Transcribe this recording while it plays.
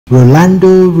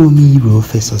Rolando Romero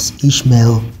vs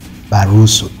Ismael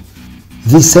Barroso.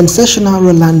 The sensational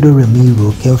Rolando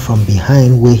Romero came from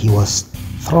behind where he was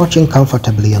crouching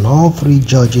comfortably on all three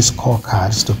judges'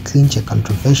 scorecards to clinch a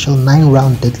controversial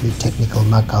 9-round deadly technical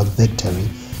knockout victory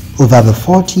over the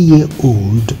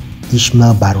 40-year-old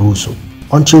Ismael Barroso.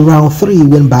 Until round 3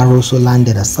 when Barroso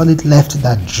landed a solid left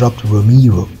that dropped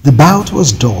Romero. The bout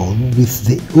was dull, with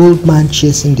the old man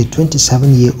chasing the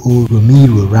 27-year-old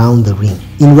Romero round the ring.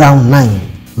 In round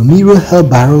 9, Romero held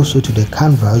Barroso to the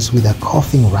canvas with a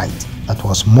coughing right that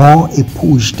was more a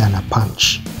push than a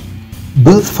punch.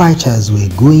 Both fighters were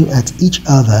going at each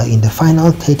other in the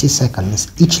final 30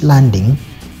 seconds, each landing,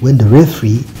 when the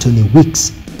referee, Tony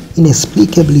Weeks,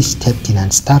 inexplicably stepped in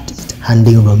and stopped it,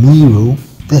 handing Romero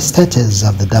the status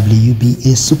of the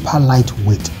WBA super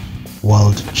lightweight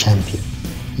world champion.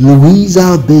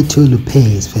 Alberto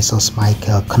Lopez vs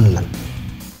Michael Conlan.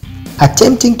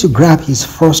 Attempting to grab his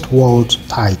first world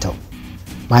title,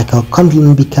 Michael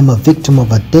Conlan became a victim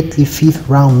of a deadly 5th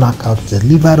round knockout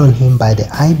delivered on him by the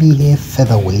IBA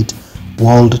featherweight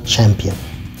world champion.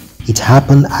 It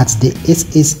happened at the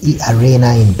SSE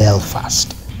Arena in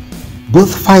Belfast.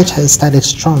 Both fighters started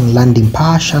strong, landing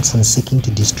power shots and seeking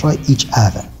to destroy each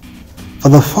other. For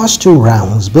the first 2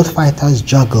 rounds, both fighters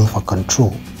juggled for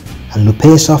control, and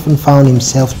Lopez often found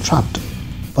himself trapped,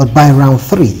 but by round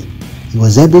 3, he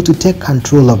was able to take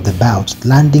control of the bout,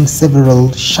 landing several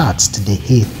shots to the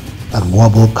head that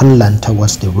wobbled Conlan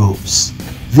towards the ropes.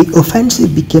 The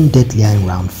offensive became deadlier in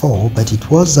round 4, but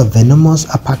it was a venomous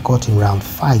uppercut in round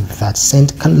 5 that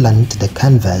sent Conlan to the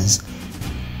canvas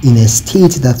in a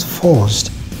state that forced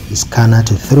his corner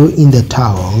to throw in the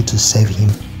towel to save him.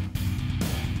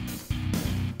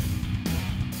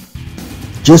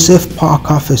 Joseph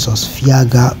Parker vs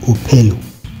Faiga Opelu.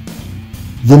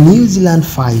 The New Zealand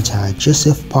fighter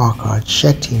Joseph Parker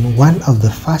checked in one of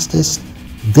the fastest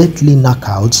deadly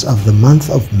knockouts of the month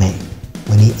of May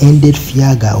when he ended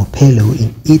Faiga Opelu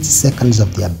in 8 seconds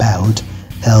of their bout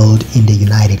held in the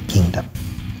United Kingdom.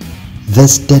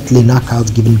 This deadly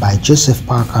knockout given by Joseph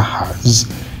Parker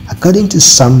has, according to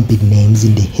some big names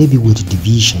in the heavyweight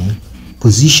division,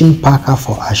 positioned Parker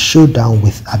for a showdown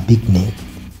with a big name,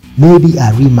 maybe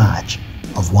a rematch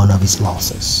of one of his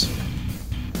losses.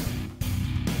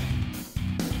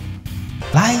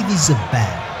 Life is a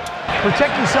battle.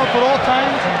 Protect yourself at all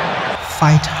times.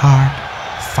 Fight hard,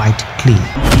 fight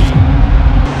clean.